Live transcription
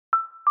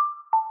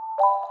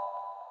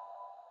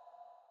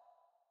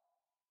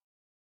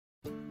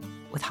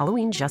With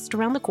Halloween just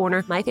around the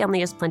corner, my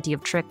family has plenty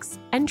of tricks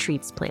and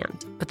treats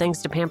planned. But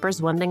thanks to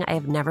Pampers, one thing I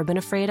have never been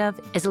afraid of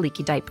is a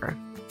leaky diaper.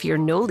 Fear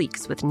no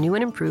leaks with new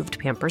and improved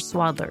Pampers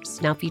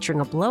Swaddlers, now featuring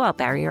a blowout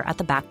barrier at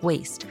the back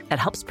waist that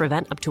helps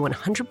prevent up to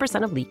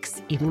 100% of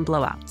leaks, even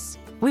blowouts.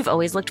 We've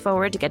always looked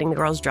forward to getting the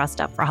girls dressed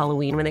up for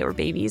Halloween when they were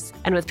babies.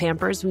 And with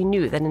Pampers, we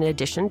knew that in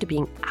addition to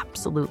being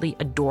absolutely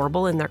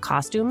adorable in their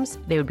costumes,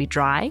 they would be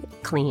dry,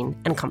 clean,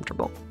 and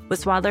comfortable.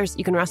 With Swaddlers,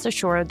 you can rest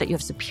assured that you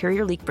have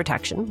superior leak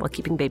protection while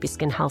keeping baby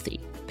skin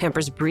healthy.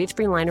 Pampers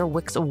Breathe-Free Liner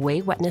wicks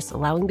away wetness,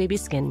 allowing baby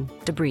skin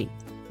to breathe,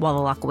 while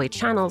the lock-away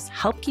channels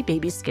help keep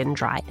baby skin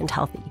dry and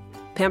healthy.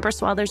 Pampers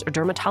Swaddlers are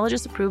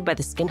dermatologist approved by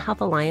the Skin Health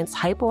Alliance,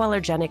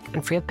 hypoallergenic,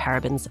 and free of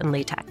parabens and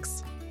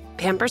latex.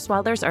 Pampers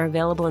Swaddlers are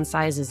available in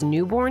sizes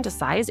newborn to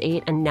size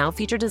 8 and now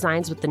feature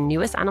designs with the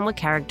newest animal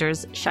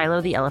characters,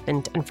 Shiloh the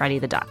elephant and Freddie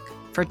the duck.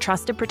 For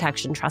trusted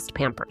protection, trust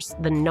Pampers,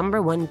 the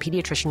 #1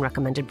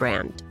 pediatrician-recommended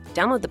brand.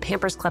 Download the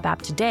Pampers Club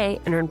app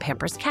today and earn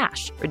Pampers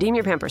Cash. Redeem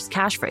your Pampers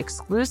Cash for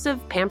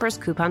exclusive Pampers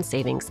coupon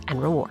savings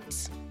and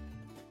rewards.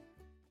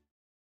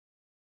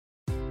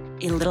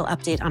 A little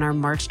update on our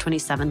March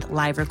 27th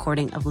live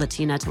recording of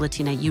Latina to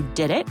Latina. You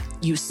did it.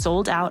 You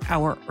sold out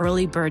our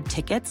early bird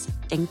tickets.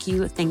 Thank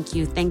you, thank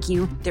you, thank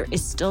you. There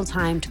is still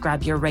time to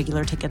grab your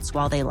regular tickets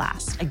while they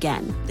last.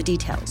 Again, the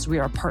details. We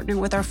are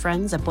partnering with our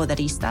friends at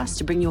Poderistas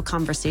to bring you a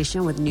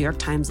conversation with New York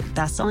Times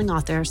bestselling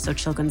author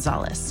Xochitl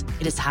Gonzalez.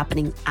 It is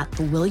happening at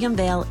the William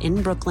Vale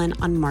in Brooklyn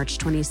on March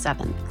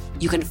 27th.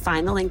 You can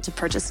find the link to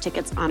purchase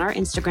tickets on our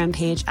Instagram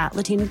page at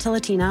Latina to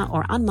Latina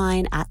or on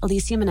mine at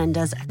Alicia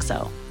Menendez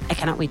XO. I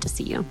cannot wait to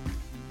see you.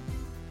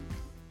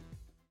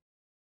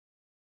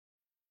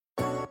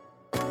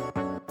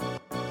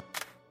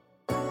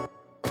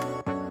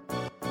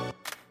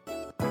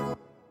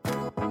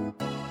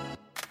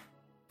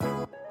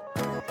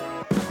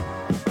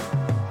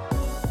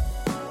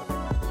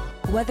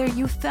 Whether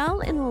you fell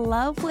in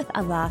love with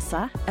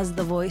Adassa as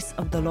the voice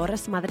of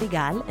Dolores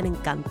Madrigal in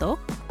Encanto,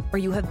 or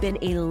you have been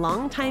a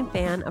longtime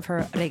fan of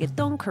her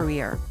reggaeton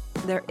career,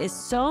 there is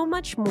so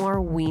much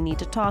more we need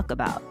to talk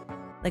about.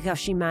 Like how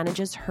she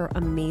manages her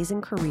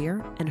amazing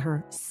career and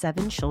her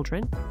 7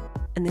 children,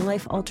 and the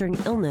life-altering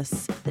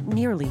illness that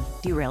nearly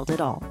derailed it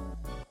all.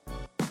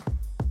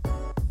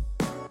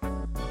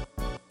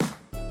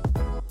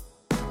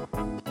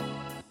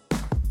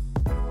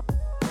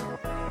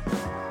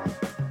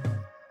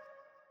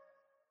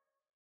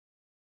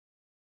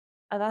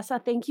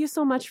 Adassa, thank you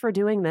so much for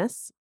doing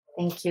this.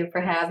 Thank you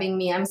for having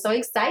me. I'm so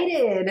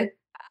excited.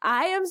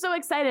 I am so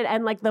excited.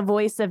 And like the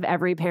voice of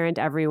every parent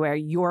everywhere,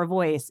 your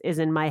voice is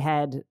in my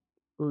head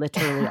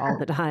literally all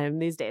the time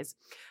these days.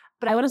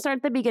 But I want to start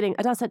at the beginning.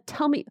 Adassa,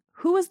 tell me,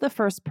 who was the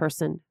first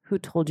person who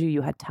told you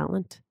you had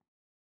talent?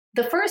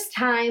 The first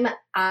time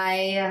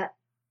I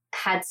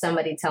had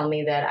somebody tell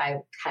me that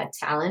I had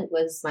talent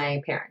was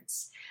my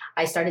parents.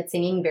 I started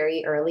singing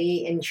very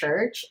early in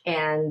church,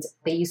 and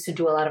they used to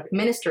do a lot of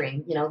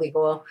ministering. You know, they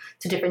go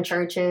to different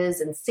churches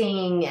and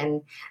sing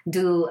and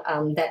do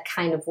that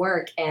kind of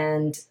work.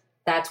 And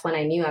that's when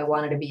I knew I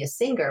wanted to be a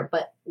singer.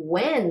 But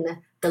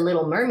when The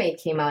Little Mermaid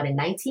came out in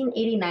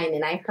 1989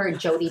 and I heard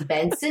Jodie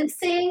Benson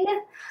sing,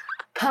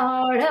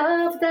 "Part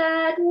of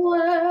that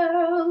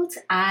world,"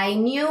 I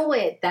knew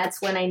it.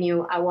 That's when I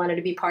knew I wanted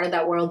to be part of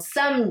that world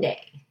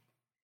someday.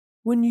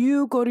 When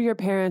you go to your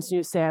parents and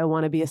you say, "I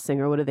want to be a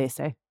singer," what do they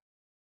say?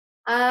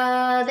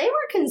 They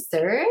were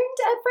concerned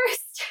at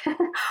first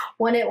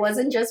when it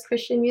wasn't just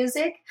Christian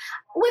music.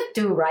 With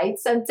do right,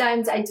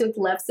 sometimes I took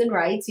lefts and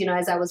rights, you know,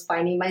 as I was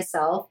finding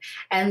myself.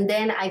 And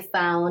then I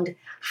found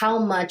how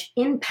much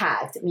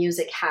impact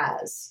music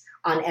has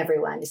on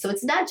everyone. So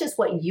it's not just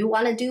what you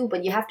want to do,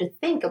 but you have to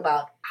think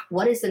about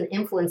what is an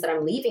influence that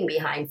I'm leaving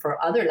behind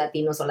for other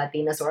Latinos or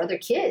Latinas or other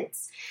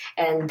kids.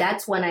 And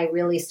that's when I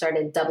really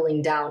started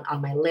doubling down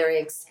on my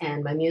lyrics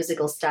and my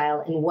musical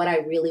style and what I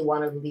really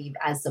want to leave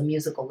as a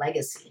musical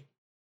legacy.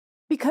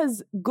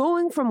 Because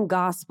going from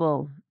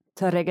gospel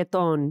to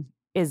reggaeton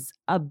is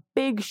a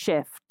big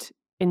shift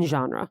in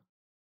genre.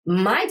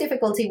 My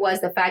difficulty was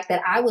the fact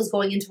that I was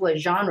going into a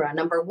genre,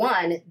 number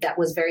one, that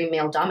was very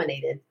male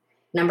dominated.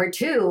 Number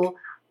two,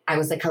 I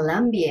was a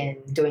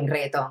Colombian doing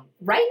reggaeton.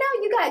 Right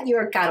now, you got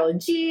your Karol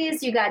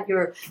G's, you got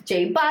your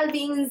J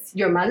Balvin's,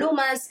 your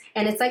Malumas,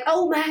 and it's like,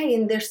 oh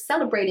man, they're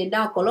celebrating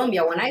now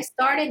Colombia. When I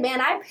started, man,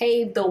 I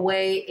paved the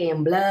way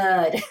in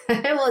blood.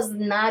 It was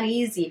not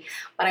easy,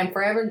 but I'm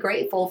forever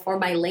grateful for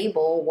my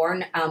label,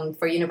 Warren,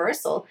 for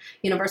Universal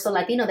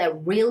Latino,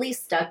 that really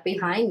stuck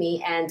behind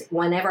me. And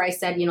whenever I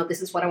said, you know,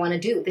 this is what I want to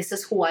do, this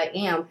is who I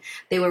am,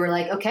 they were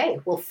like, okay,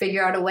 we'll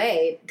figure out a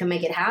way to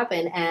make it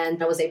happen.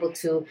 And I was able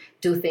to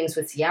do things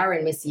with Ciara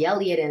and Missy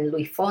Elliott and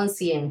Luis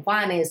Fonsi and Juanes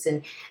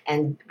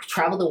and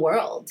travel the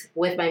world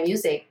with my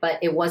music. But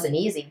it wasn't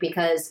easy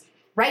because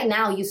right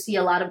now you see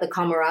a lot of the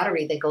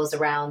camaraderie that goes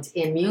around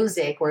in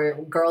music where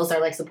girls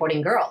are like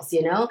supporting girls,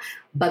 you know?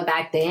 But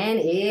back then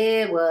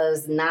it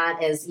was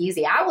not as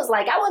easy. I was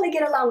like, I want to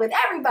get along with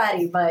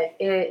everybody, but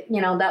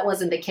that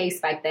wasn't the case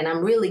back then.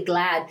 I'm really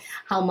glad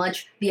how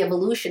much the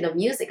evolution of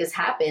music has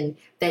happened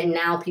that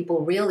now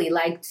people really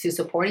like to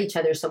support each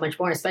other so much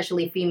more,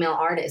 especially female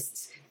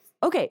artists.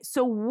 Okay,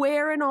 so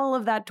where in all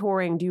of that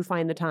touring do you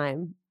find the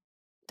time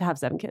to have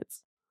 7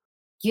 kids?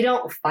 You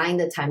don't find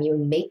the time, you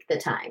make the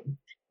time.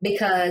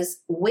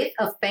 Because with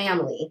a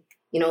family,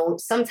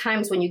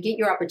 sometimes when you get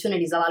your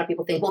opportunities, a lot of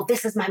people think, well,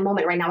 this is my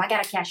moment right now. I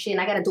got to cash in.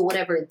 I got to do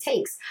whatever it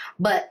takes.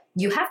 But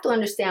you have to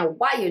understand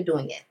why you're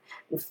doing it.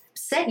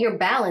 Set your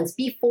balance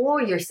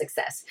before your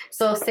success.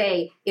 So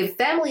say if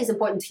family is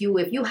important to you,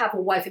 if you have a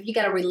wife, if you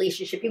got a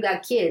relationship, you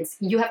got kids,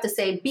 you have to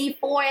say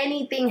before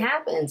anything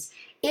happens,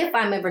 if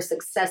I'm ever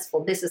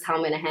successful, this is how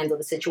I'm going to handle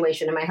the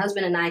situation. And my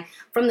husband and I,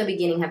 from the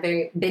beginning, have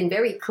been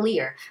very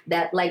clear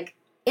that like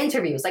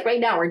interviews, like right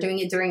now, we're doing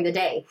it during the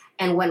day.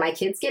 And when my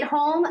kids get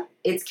home,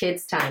 it's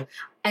kids' time.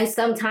 And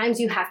sometimes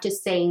you have to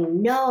say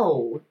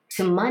no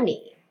to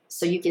money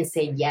so you can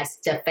say yes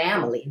to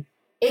family.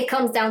 It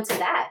comes down to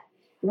that.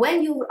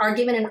 When you are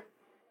given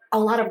a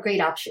lot of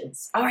great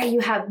options, all right,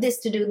 you have this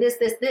to do,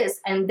 this,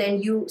 and then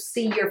you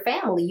see your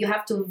family, you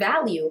have to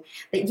value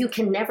that you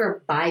can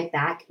never buy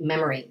back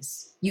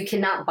memories. You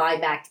cannot buy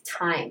back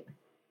time.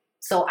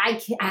 So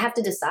I have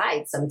to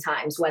decide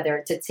sometimes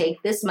whether to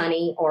take this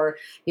money or,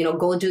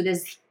 go do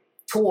this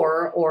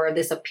tour or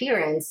this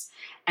appearance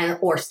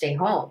or stay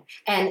home.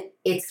 And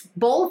it's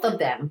both of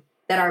them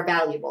that are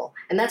valuable.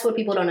 And that's what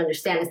people don't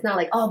understand. It's not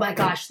like, oh my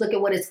gosh, look at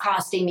what it's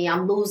costing me.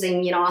 I'm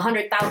losing,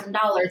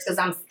 $100,000 because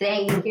I'm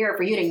staying here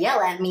for you to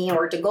yell at me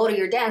or to go to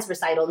your dance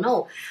recital.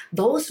 No,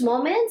 those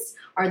moments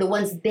are the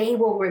ones they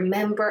will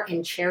remember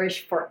and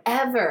cherish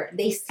forever.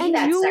 They see and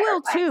that you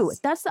sacrifice. will too.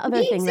 That's the other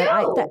Me thing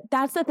too.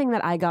 that's the thing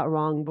that I got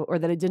wrong or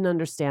that I didn't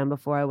understand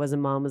before I was a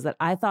mom was that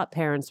I thought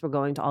parents were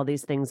going to all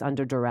these things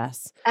under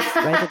duress, right?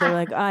 That they're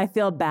like, oh, I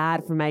feel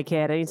bad for my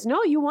kid. And it's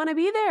no, you want to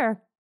be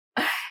there.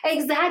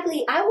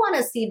 Exactly. I want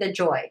to see the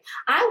joy.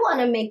 I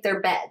want to make their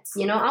beds.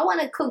 I want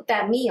to cook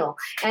that meal.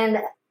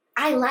 And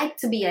I like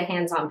to be a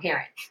hands-on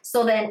parent.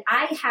 So then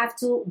I have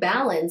to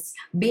balance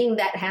being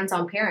that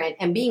hands-on parent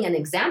and being an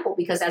example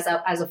because as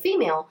a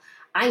female,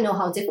 I know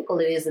how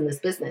difficult it is in this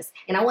business.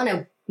 And I want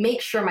to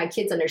make sure my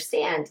kids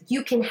understand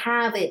you can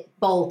have it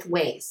both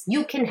ways.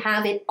 You can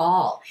have it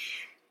all.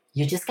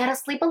 You just got to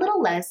sleep a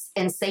little less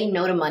and say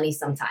no to money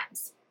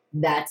sometimes.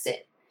 That's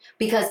it.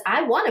 Because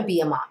I want to be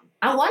a mom.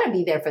 I want to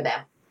be there for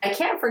them. I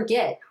can't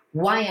forget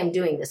why I'm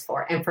doing this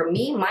for. And for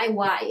me, my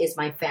why is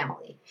my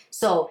family.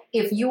 So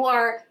if you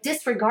are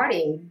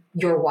disregarding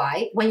your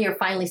why, when you're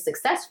finally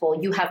successful,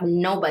 you have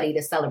nobody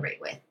to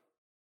celebrate with.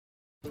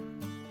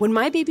 When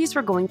my babies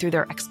were going through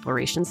their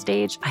exploration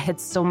stage, I had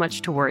so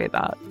much to worry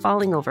about.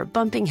 Falling over,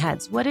 bumping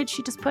heads. What did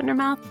she just put in her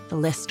mouth? The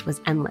list was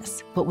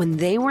endless. But when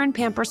they were in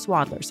Pampers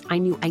Swaddlers, I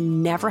knew I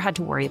never had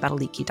to worry about a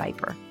leaky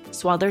diaper.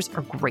 Swaddlers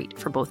are great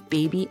for both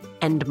baby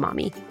and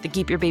mommy. They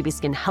keep your baby's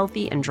skin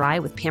healthy and dry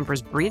with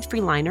Pampers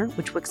Breathe-Free Liner,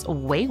 which wicks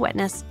away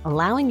wetness,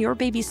 allowing your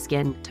baby's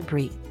skin to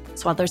breathe.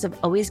 Swaddlers have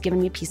always given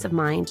me peace of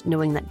mind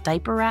knowing that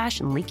diaper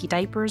rash and leaky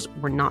diapers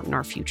were not in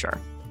our future.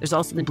 There's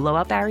also the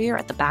blowout barrier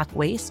at the back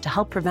waist to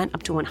help prevent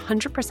up to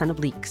 100% of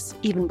leaks,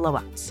 even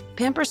blowouts.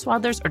 Pampers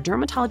Swaddlers are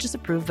dermatologist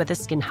approved by the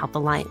Skin Health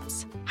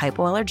Alliance,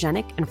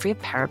 hypoallergenic and free of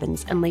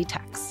parabens and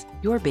latex.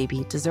 Your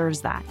baby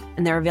deserves that.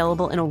 And they're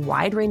available in a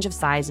wide range of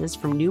sizes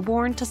from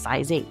newborn to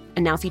size 8,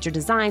 and now feature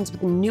designs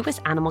with the newest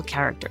animal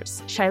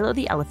characters, Shiloh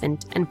the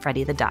elephant and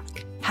Freddie the duck.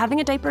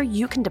 Having a diaper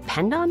you can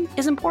depend on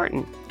is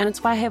important, and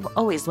it's why I have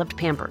always loved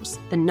Pampers,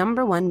 the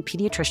 #1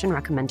 pediatrician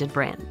recommended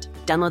brand.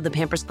 Download the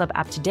Pampers Club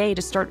app today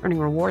to start earning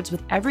rewards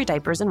with every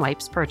diapers and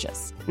wipes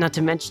purchase. Not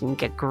to mention,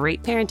 get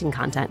great parenting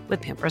content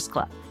with Pampers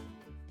Club.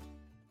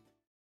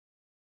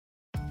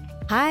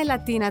 Hi,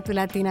 Latina to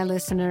Latina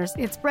listeners.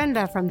 It's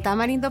Brenda from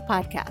Tamarindo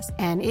Podcast.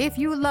 And if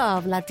you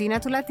love Latina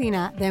to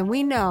Latina, then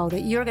we know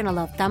that you're going to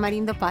love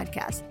Tamarindo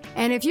Podcast.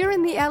 And if you're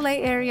in the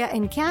LA area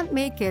and can't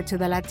make it to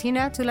the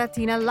Latina to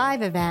Latina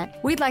live event,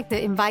 we'd like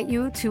to invite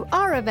you to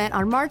our event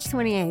on March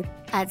 28th.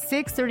 At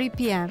 6:30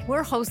 p.m.,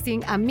 we're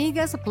hosting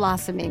Amigas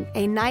Blossoming,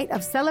 a night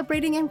of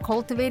celebrating and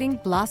cultivating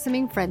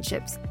blossoming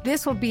friendships.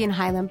 This will be in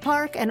Highland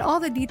Park, and all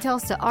the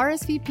details to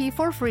RSVP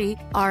for free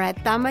are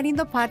at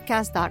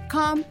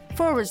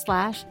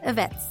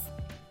tamarindopodcast.com/events.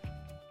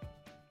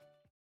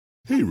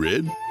 Hey,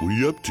 Red, what are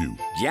you up to?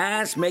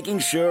 Just making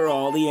sure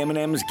all the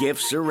M&M's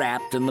gifts are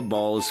wrapped and the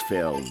ball's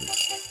filled.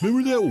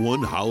 Remember that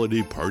one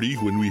holiday party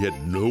when we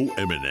had no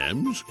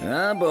M&Ms?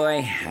 Oh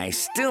boy, I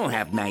still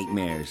have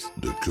nightmares.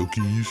 The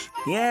cookies?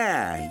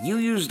 Yeah, you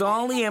used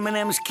all the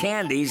M&M's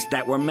candies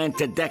that were meant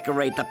to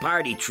decorate the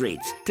party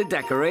treats, to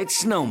decorate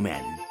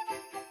snowmen.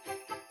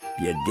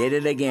 You did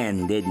it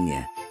again, didn't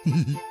you?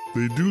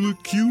 They do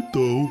look cute,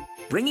 though.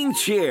 Bringing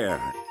cheer,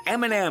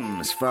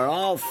 M&M's for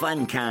all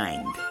fun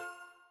kind.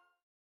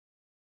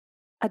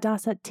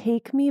 Adassa,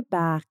 take me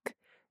back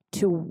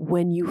to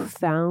when you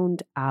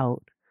found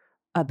out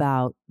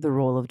about the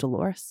role of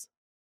Dolores?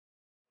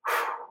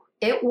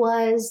 It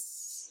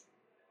was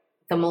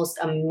the most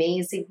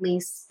amazingly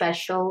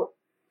special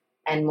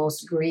and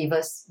most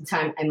grievous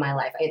time in my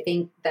life. I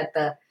think that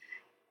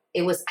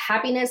it was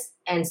happiness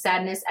and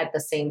sadness at the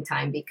same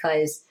time,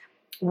 because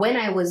when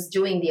I was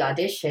doing the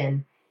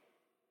audition,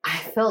 I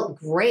felt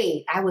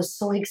great. I was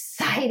so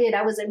excited.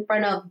 I was in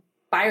front of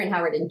Byron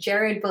Howard and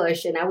Jared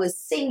Bush, and I was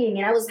singing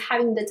and I was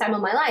having the time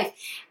of my life.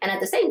 And at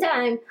the same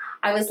time,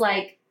 I was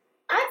like,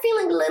 I'm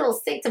feeling a little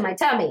sick to my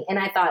tummy. And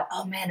I thought,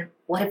 oh man,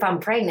 what if I'm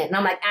pregnant? And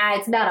I'm like,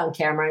 it's not on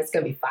camera. It's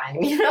going to be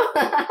fine, you know?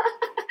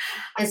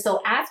 And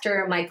so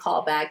after my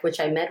callback, which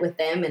I met with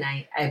them and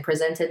I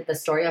presented the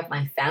story of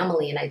my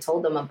family, and I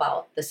told them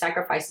about the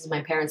sacrifices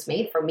my parents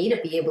made for me to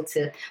be able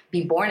to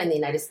be born in the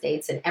United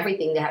States and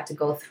everything they had to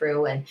go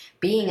through, and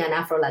being an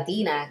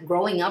Afro-Latina,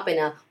 growing up in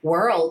a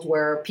world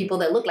where people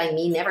that look like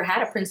me never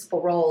had a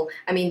principal role.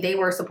 I mean, they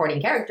were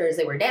supporting characters,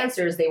 they were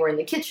dancers, they were in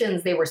the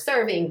kitchens, they were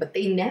serving, but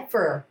they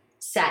never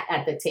sat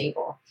at the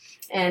table.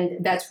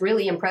 And that's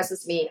really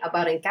impresses me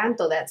about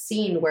Encanto, that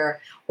scene where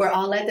we're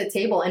all at the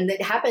table, and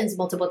it happens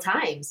multiple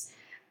times,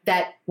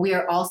 that we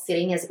are all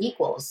sitting as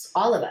equals,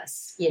 all of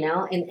us, you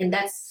know, and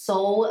that's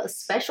so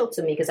special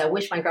to me, because I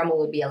wish my grandma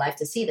would be alive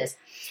to see this.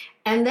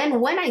 And then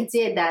when I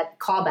did that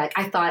callback,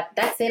 I thought,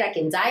 that's it, I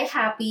can die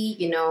happy,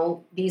 you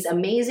know, these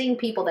amazing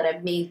people that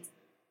have made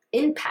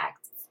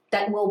impact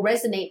that will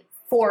resonate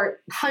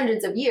for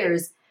hundreds of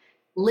years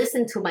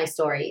listened to my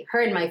story,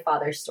 heard my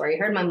father's story,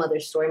 heard my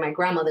mother's story, my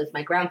grandmother's,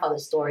 my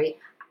grandfather's story,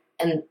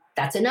 and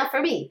that's enough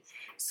for me.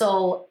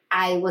 So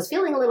I was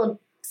feeling a little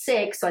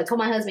sick, so I told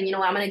my husband, you know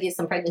what, I'm going to get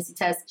some pregnancy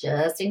tests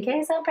just in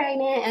case I'm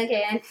pregnant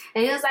again.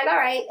 And he was like, all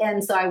right.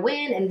 And so I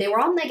went, and they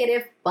were all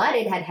negative, but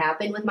it had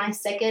happened with my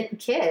second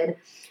kid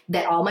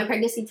that all my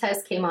pregnancy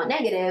tests came out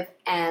negative.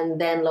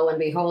 And then lo and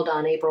behold,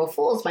 on April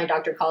Fool's, my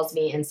doctor calls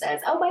me and says,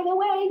 oh, by the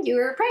way,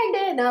 you're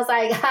pregnant. And I was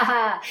like,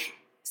 haha.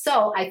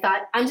 So I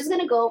thought, I'm just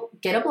going to go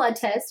get a blood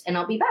test and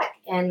I'll be back.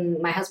 And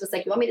my husband's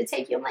like, you want me to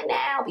take you? I'm like,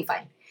 nah, I'll be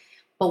fine.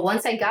 But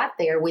once I got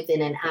there,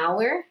 within an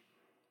hour,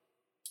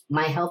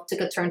 my health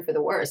took a turn for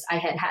the worse. I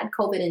had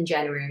COVID in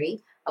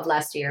January of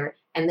last year.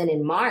 And then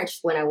in March,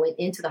 when I went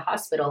into the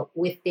hospital,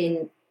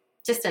 within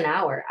just an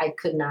hour, I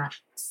could not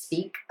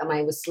speak.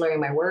 I was slurring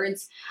my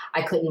words.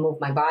 I couldn't move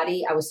my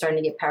body. I was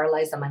starting to get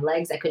paralyzed on my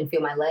legs. I couldn't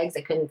feel my legs.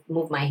 I couldn't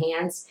move my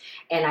hands.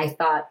 And I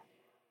thought,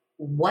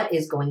 what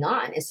is going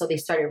on? And so they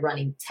started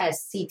running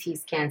tests, CT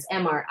scans,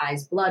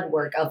 MRIs, blood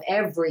work of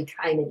every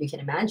kind that you can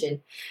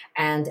imagine.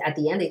 And at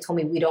the end, they told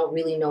me, we don't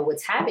really know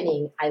what's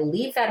happening. I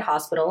leave that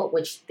hospital,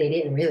 which they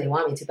didn't really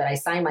want me to, but I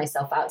signed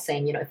myself out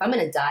saying, you know, if I'm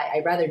going to die,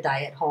 I'd rather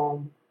die at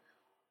home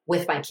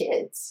with my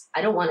kids.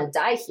 I don't want to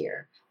die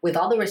here. With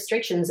all the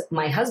restrictions,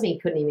 my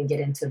husband couldn't even get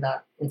into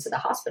the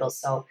hospital.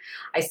 So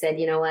I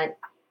said, you know what?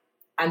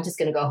 I'm just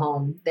going to go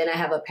home. Then I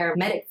have a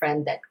paramedic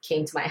friend that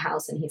came to my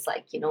house, and he's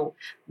like, you know,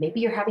 maybe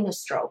you're having a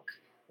stroke.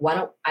 Why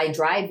don't I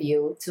drive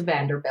you to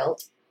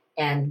Vanderbilt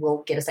and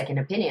we'll get a second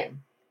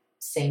opinion?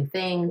 Same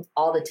thing,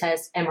 all the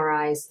tests,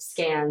 MRIs,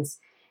 scans.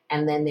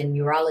 And then the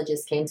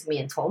neurologist came to me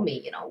and told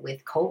me, you know,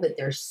 with COVID,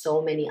 there's so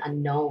many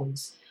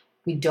unknowns.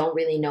 We don't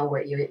really know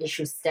where your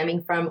issue's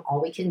stemming from. All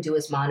we can do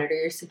is monitor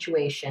your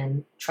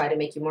situation, try to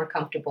make you more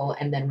comfortable,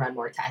 and then run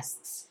more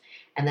tests.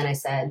 And then I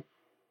said,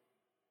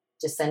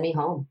 just send me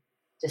home.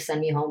 Just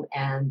send me home.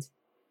 And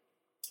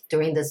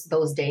during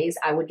those days,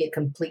 I would get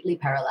completely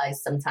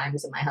paralyzed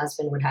sometimes, and my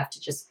husband would have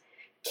to just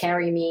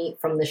carry me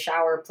from the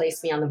shower,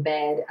 place me on the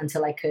bed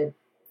until I could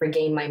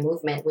regain my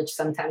movement, which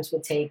sometimes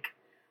would take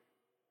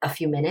a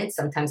few minutes.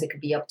 Sometimes it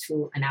could be up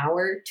to an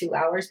hour, 2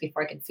 hours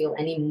before I could feel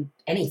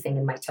anything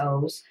in my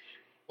toes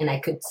and I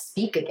could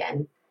speak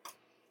again.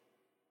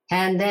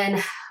 And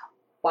then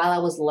while I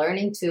was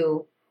learning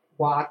to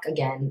walk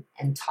again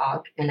and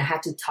talk, and I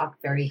had to talk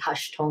very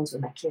hushed tones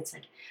with my kids,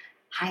 like,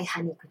 hi,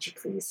 honey, could you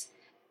please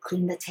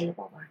clean the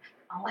table? Or,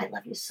 oh, I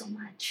love you so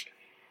much.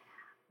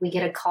 We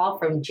get a call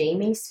from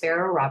Jamie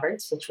Sparrow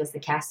Roberts, which was the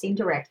casting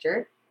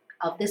director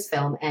of this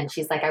film. And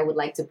she's like, I would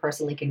like to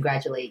personally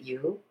congratulate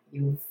you.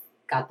 You've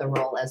got the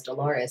role as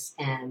Dolores.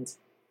 And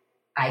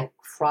I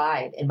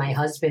cried. And my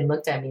husband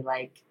looked at me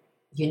like,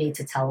 you need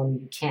to tell him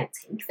you can't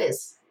take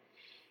this.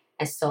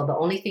 And so the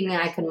only thing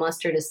that I could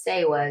muster to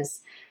say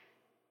was,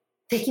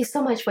 thank you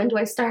so much. When do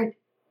I start?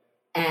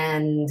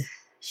 And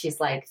she's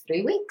like,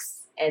 3 weeks.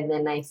 And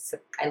then I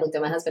looked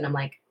at my husband. I'm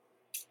like,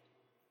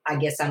 I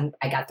guess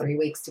I got 3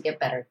 weeks to get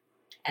better.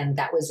 And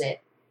that was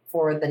it.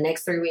 For the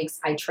next 3 weeks,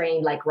 I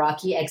trained like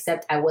Rocky,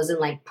 except I wasn't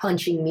like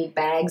punching meat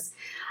bags.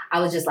 I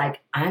was just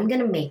like, I'm going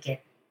to make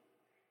it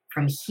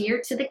from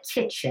here to the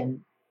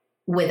kitchen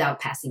without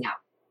passing out.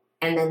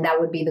 And then that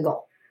would be the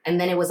goal. And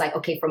then it was like,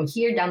 okay, from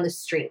here down the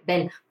street,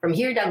 then from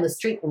here down the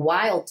street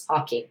while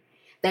talking.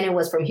 Then it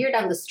was from here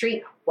down the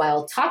street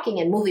while talking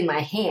and moving my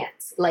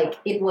hands. Like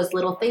it was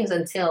little things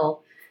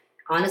until,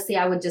 honestly,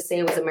 I would just say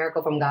it was a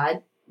miracle from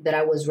God that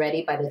I was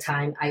ready by the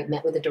time I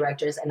met with the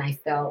directors, and I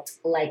felt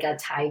like a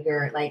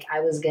tiger, like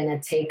I was going to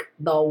take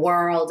the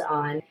world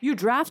on. You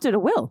drafted a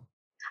will.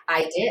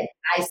 I did.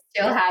 I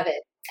still have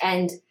it.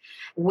 And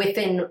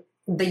Within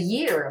the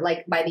year,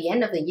 like by the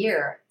end of the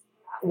year,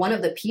 one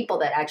of the people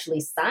that actually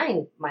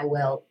signed my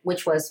will,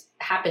 which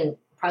happened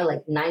probably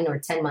like 9 or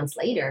 10 months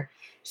later,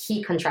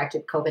 he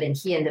contracted COVID and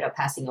he ended up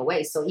passing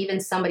away. So even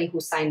somebody who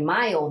signed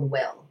my own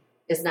will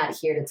is not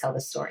here to tell the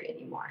story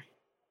anymore.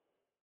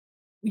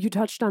 You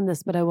touched on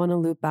this, but I want to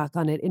loop back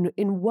on it.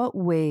 In what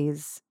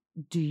ways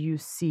do you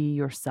see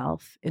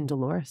yourself in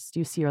Dolores?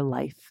 Do you see your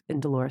life in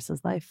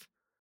Dolores's life?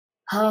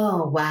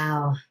 Oh,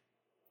 wow.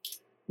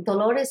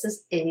 Dolores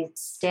is a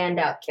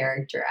standout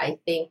character. I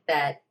think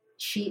that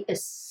she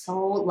is so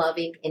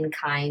loving and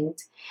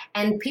kind.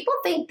 And people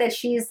think that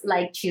she's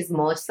like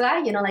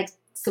chismosa, like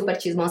super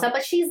chismosa,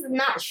 but she's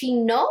not. She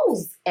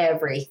knows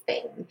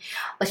everything.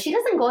 But she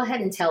doesn't go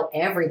ahead and tell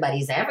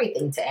everybody's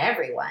everything to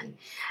everyone.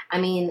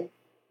 I mean,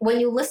 when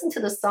you listen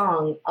to the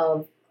song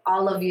of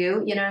All of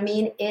You, you know what I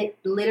mean? It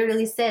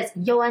literally says,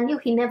 yo, I knew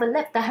he never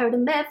left. I heard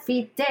him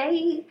every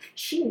day.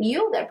 She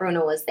knew that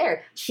Bruno was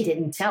there. She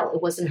didn't tell. It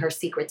wasn't her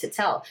secret to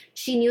tell.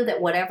 She knew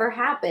that whatever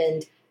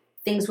happened,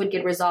 things would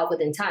get resolved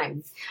within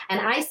time. And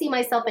I see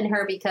myself in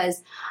her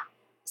because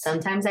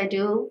sometimes I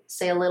do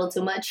say a little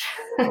too much,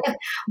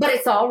 but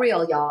it's all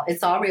real, y'all.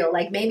 It's all real.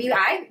 Like maybe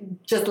I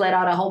just let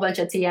out a whole bunch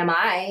of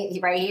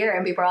TMI right here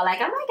and people are like,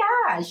 oh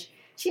my gosh,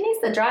 she needs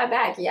to draw it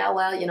back. Yeah,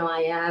 well,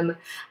 I am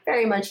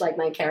very much like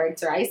my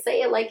character. I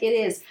say it like it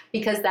is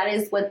because that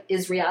is what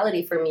is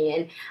reality for me.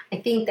 And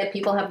I think that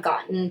people have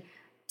gotten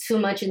too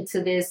much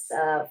into this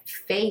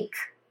fake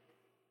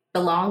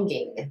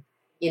belonging,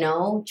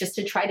 just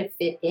to try to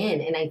fit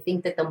in. And I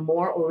think that the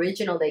more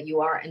original that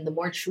you are and the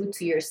more true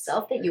to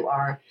yourself that you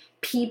are,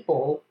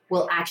 people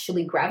will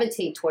actually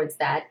gravitate towards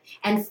that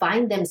and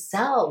find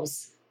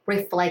themselves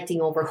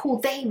reflecting over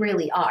who they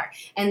really are.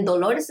 And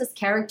Dolores'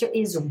 character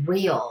is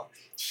real.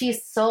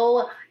 She's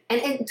so,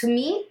 and to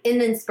me,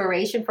 an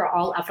inspiration for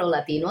all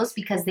Afro-Latinos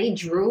because they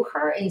drew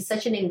her in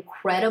such an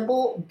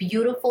incredible,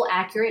 beautiful,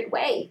 accurate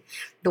way.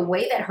 The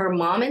way that her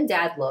mom and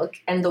dad look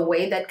and the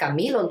way that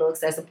Camilo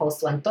looks as opposed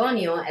to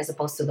Antonio, as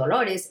opposed to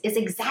Dolores, is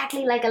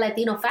exactly like a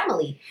Latino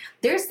family.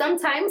 There's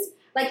sometimes,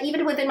 like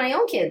even within my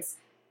own kids,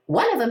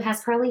 one of them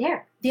has curly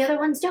hair. The other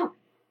ones don't.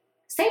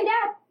 Same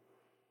dad.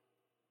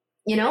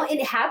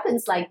 It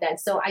happens like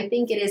that. So I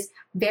think it is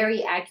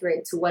very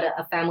accurate to what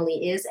a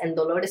family is. And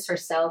Dolores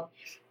herself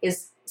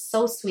is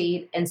so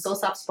sweet and so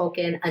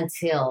soft-spoken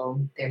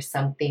until there's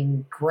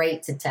something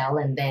great to tell.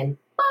 And then,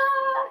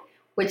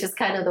 which is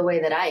kind of the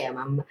way that I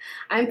am.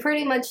 I'm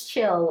pretty much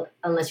chill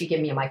unless you give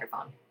me a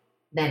microphone.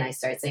 Then I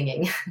start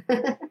singing.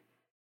 Here's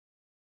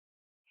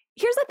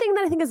the thing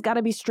that I think has got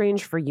to be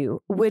strange for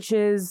you, which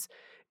is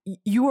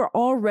you are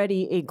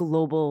already a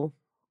global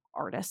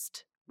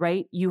artist.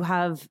 Right? You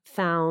have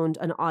found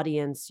an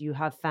audience, you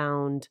have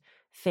found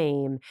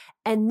fame,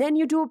 and then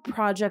you do a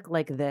project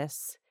like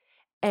this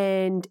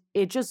and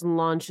it just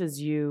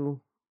launches you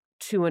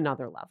to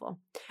another level.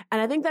 And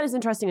I think that is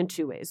interesting in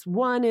two ways.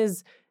 One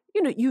is,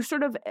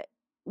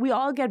 we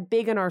all get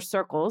big in our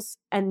circles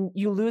and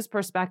you lose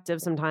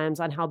perspective sometimes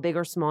on how big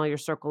or small your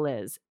circle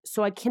is.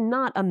 So I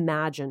cannot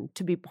imagine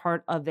to be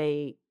part of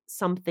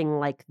something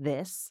like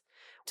this,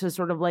 to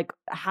sort of like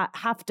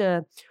have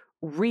to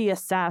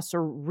reassess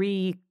or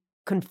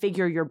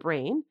reconfigure your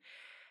brain.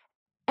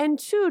 And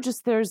two,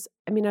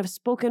 I've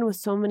spoken with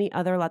so many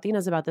other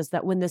Latinas about this,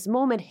 that when this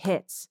moment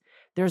hits,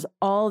 there's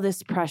all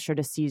this pressure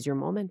to seize your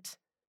moment,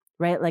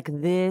 right? Like,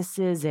 this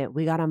is it.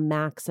 We got to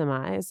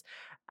maximize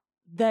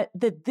that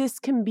this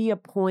can be a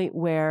point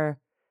where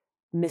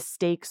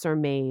mistakes are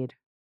made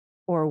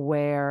or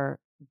where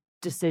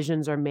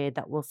decisions are made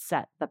that will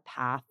set the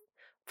path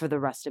for the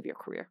rest of your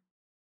career.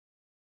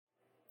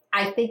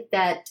 I think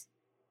that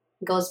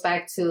goes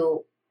back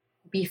to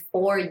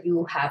before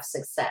you have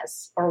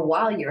success or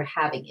while you're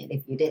having it,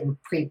 if you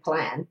didn't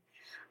pre-plan,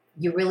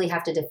 you really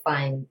have to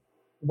define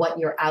what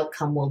your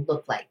outcome will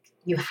look like.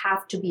 You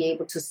have to be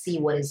able to see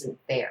what isn't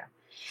there.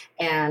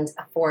 And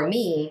for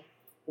me,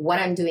 what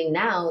I'm doing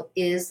now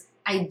is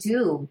I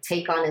do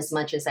take on as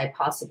much as I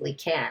possibly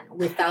can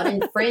without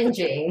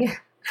infringing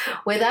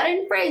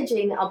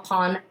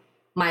upon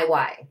my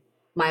why.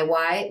 My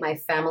why, my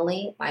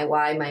family, my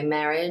why, my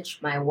marriage.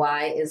 My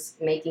why is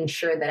making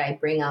sure that I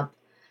bring up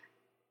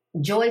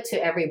joy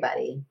to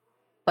everybody,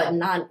 but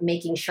not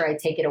making sure I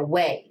take it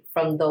away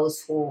from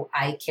those who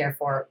I care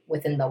for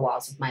within the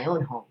walls of my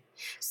own home.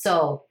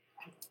 So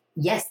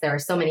yes, there are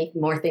so many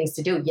more things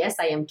to do. Yes,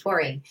 I am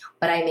touring,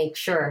 but I make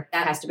sure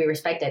that has to be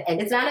respected.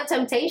 And it's not a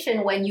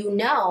temptation when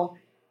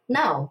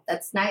no,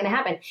 that's not going to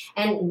happen.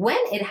 And when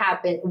it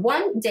happened,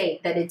 one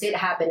date that it did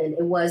happen, and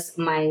it was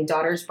my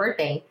daughter's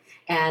birthday,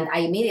 and I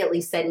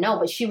immediately said no,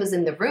 but she was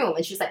in the room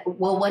and she was like,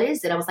 well, what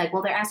is it? I was like,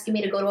 well, they're asking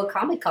me to go to a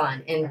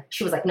Comic-Con. And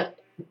she was like, no,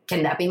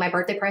 can that be my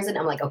birthday present?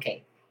 I'm like,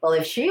 okay, well,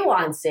 if she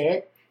wants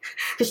it,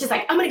 because she's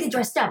like, I'm going to get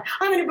dressed up.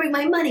 I'm going to bring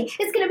my money.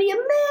 It's going to be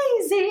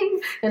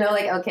amazing. And I'm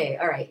like, okay,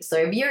 all right. So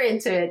if you're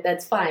into it,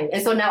 that's fine.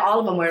 And so now all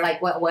of them were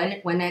like,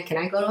 when can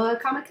I go to a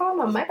Comic-Con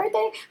on my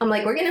birthday? I'm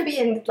like, we're going to be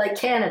in like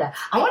Canada.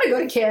 I want to go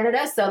to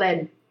Canada. So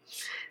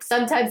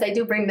sometimes I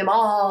do bring them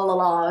all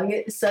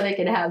along so they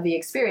can have the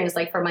experience.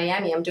 Like for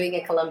Miami, I'm doing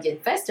a Colombian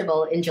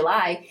festival in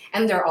July,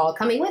 and they're all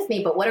coming with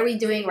me. But what are we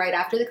doing right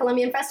after the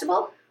Colombian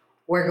festival?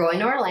 We're going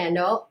to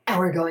Orlando, and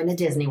we're going to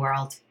Disney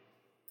World.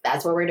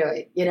 That's what we're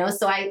doing, you know?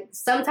 So I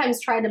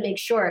sometimes try to make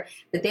sure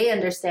that they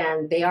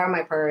understand they are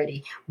my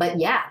priority. But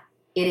yeah,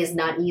 it is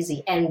not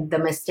easy. And the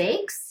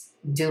mistakes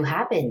do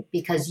happen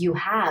because you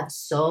have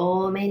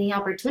so many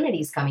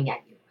opportunities coming at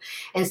you.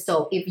 And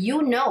so if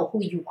you know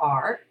who you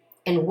are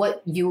and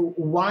what you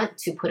want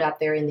to put out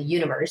there in the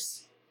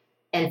universe,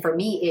 and for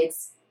me,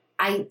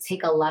 I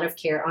take a lot of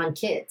care on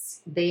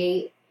kids.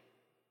 They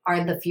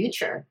are the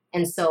future.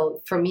 And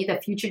so for me, the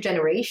future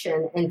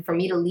generation, and for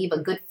me to leave a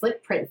good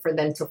footprint for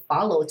them to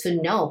follow,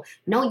 to know,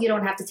 no, you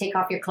don't have to take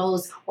off your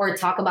clothes or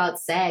talk about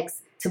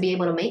sex to be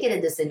able to make it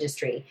in this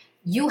industry.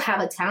 You have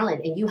a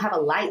talent and you have a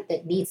light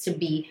that needs to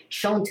be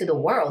shown to the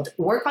world.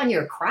 Work on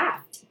your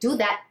craft. Do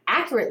that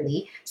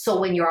accurately so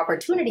when your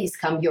opportunities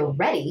come, you're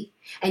ready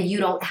and you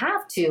don't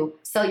have to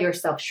sell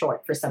yourself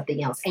short for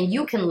something else. And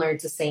you can learn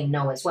to say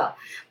no as well.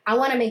 I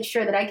want to make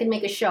sure that I can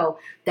make a show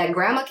that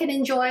grandma can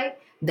enjoy,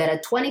 that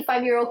a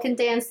 25-year-old can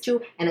dance to,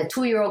 and a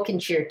 2-year-old can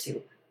cheer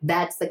to.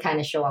 That's the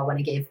kind of show I want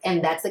to give.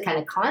 And that's the kind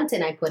of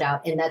content I put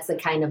out. And that's the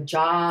kind of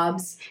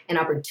jobs and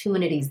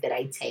opportunities that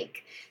I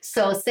take.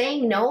 So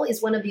saying no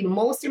is one of the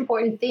most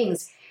important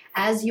things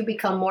as you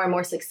become more and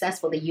more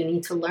successful that you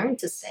need to learn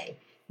to say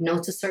no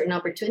to certain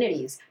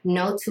opportunities,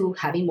 no to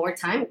having more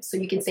time so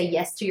you can say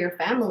yes to your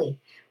family,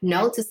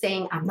 no to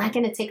saying, I'm not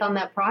going to take on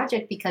that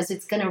project because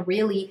it's going to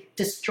really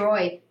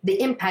destroy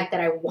the impact that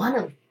I want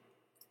to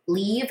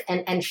leave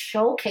and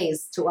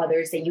showcase to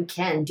others that you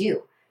can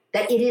do,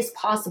 that it is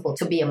possible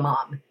to be a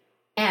mom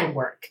and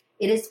work.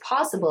 It is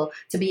possible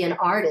to be an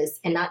artist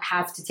and not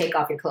have to take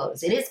off your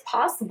clothes. It is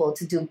possible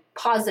to do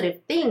positive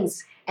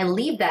things and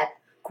leave that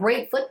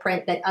great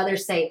footprint that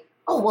others say,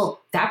 oh,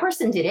 well, that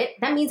person did it.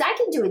 That means I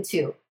can do it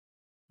too.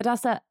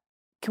 Adassa,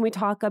 can we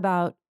talk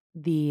about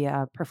the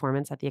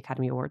performance at the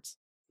Academy Awards?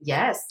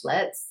 Yes,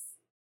 let's.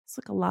 It's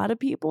like a lot of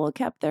people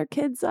kept their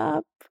kids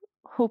up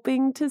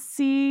hoping to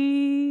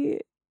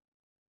see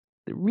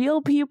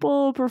real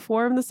people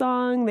perform the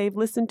song they've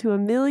listened to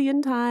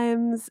 1,000,000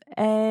 times.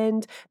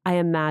 And I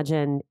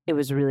imagine it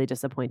was really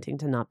disappointing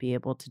to not be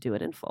able to do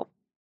it in full.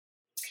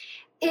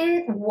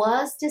 It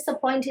was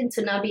disappointing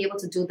to not be able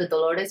to do the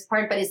Dolores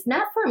part, but it's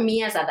not for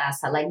me as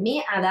Adassa. Like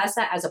me,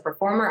 Adassa, as a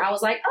performer, I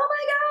was like, oh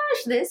my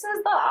gosh, this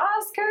is the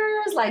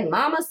Oscars. Like,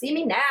 mama, see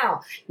me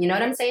now. You know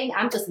what I'm saying?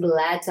 I'm just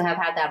glad to have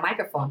had that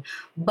microphone.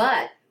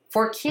 But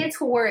for kids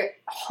who were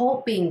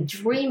hoping,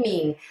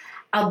 dreaming,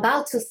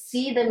 about to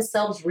see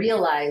themselves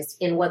realized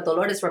in what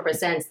Dolores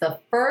represents, the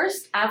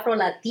first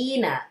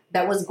Afro-Latina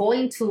that was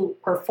going to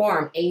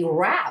perform a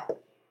rap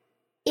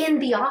in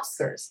the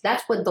Oscars.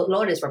 That's what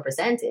Dolores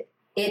represented.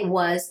 It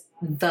was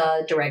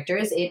the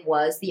directors. It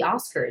was the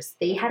Oscars.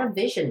 They had a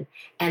vision.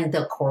 And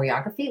the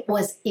choreography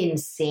was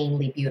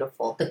insanely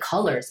beautiful. The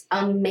colors,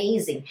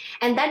 amazing.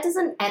 And that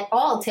doesn't at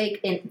all take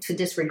into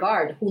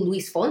disregard who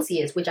Luis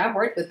Fonsi is, which I've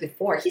worked with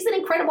before. He's an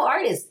incredible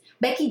artist.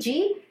 Becky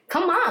G,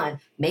 come on.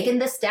 Megan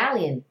Thee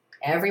Stallion.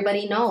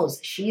 Everybody knows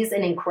she's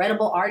an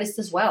incredible artist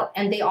as well.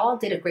 And they all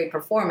did a great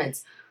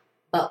performance.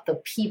 But the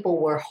people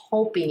were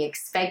hoping,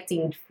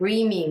 expecting,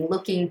 dreaming,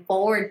 looking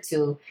forward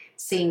to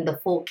seeing the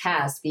full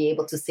cast be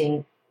able to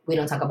sing We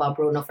Don't Talk About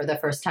Bruno for the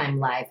first time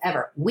live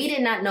ever. We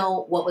did not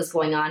know what was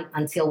going on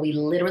until we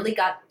literally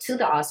got to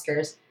the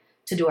Oscars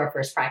to do our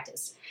first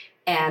practice.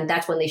 And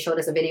that's when they showed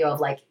us a video of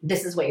like,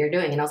 this is what you're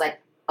doing. And I was like,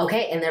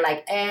 okay. And they're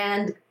like,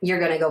 and you're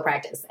going to go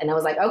practice. And I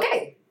was like,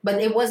 okay.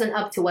 But it wasn't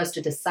up to us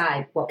to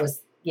decide what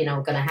was,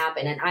 going to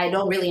happen. And I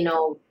don't really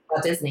know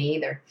about Disney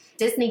either.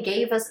 Disney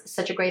gave us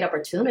such a great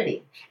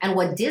opportunity. And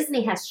what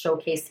Disney has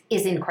showcased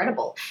is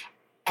incredible.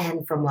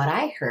 And from what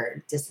I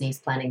heard, Disney's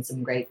planning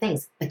some great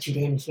things, but you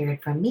didn't hear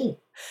it from me.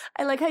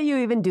 I like how you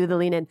even do the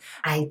lean in.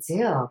 I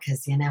do,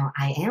 because,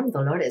 I am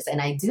Dolores and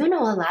I do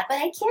know a lot, but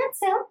I can't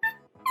tell.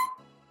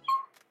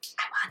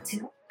 I want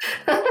to.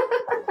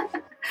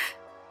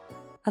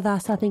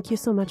 Adassa, thank you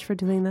so much for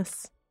doing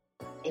this.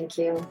 Thank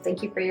you.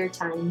 Thank you for your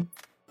time.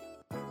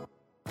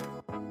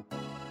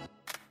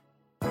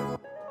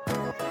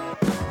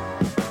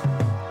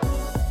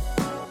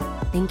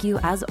 Thank you,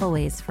 as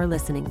always, for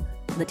listening.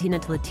 Latina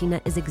to Latina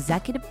is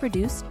executive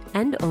produced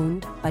and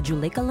owned by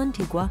Juleka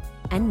Lantigua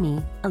and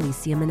me,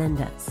 Alicia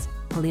Menendez.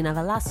 Paulina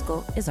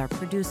Velasco is our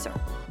producer.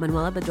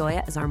 Manuela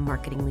Bedoya is our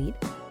marketing lead.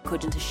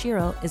 Kojin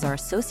Tashiro is our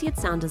associate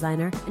sound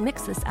designer and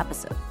mixed this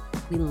episode.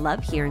 We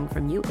love hearing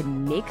from you. It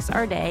makes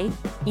our day.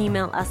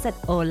 Email us at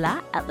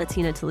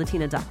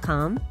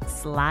hola@latinatolatina.com.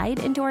 Slide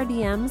into our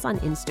DMs on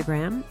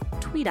Instagram.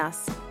 Tweet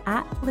us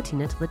at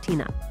Latina to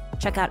Latina.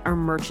 Check out our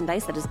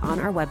merchandise that is on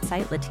our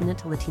website,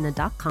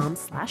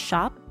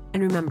 latinatolatina.com/shop.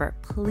 And remember,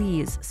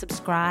 please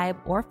subscribe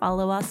or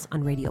follow us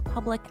on Radio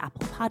Public,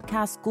 Apple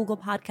Podcasts, Google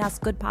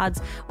Podcasts, Good Pods,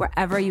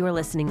 wherever you are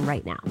listening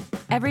right now.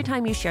 Every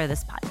time you share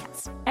this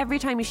podcast, every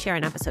time you share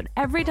an episode,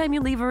 every time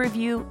you leave a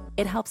review,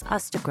 it helps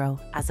us to grow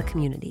as a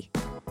community.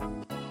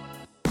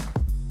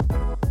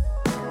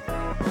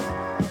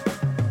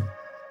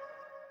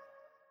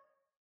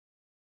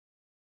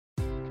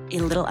 a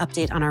little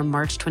update on our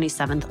March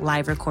 27th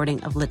live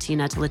recording of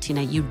Latina to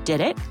Latina. You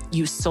did it.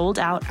 You sold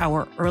out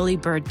our early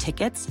bird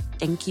tickets.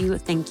 Thank you,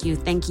 thank you,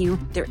 thank you.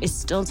 There is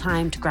still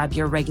time to grab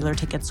your regular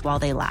tickets while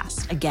they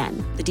last.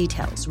 Again, the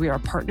details. We are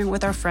partnering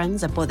with our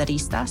friends at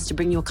Poderistas to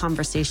bring you a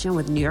conversation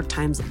with New York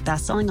Times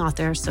bestselling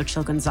author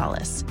Xochitl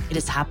Gonzalez. It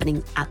is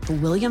happening at the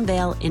William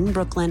Vale in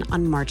Brooklyn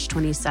on March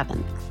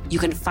 27th. You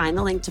can find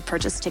the link to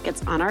purchase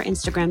tickets on our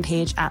Instagram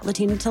page at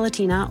Latina to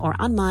Latina or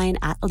on mine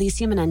at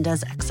Alicia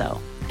Menendez XO.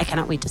 I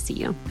cannot wait to see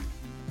you.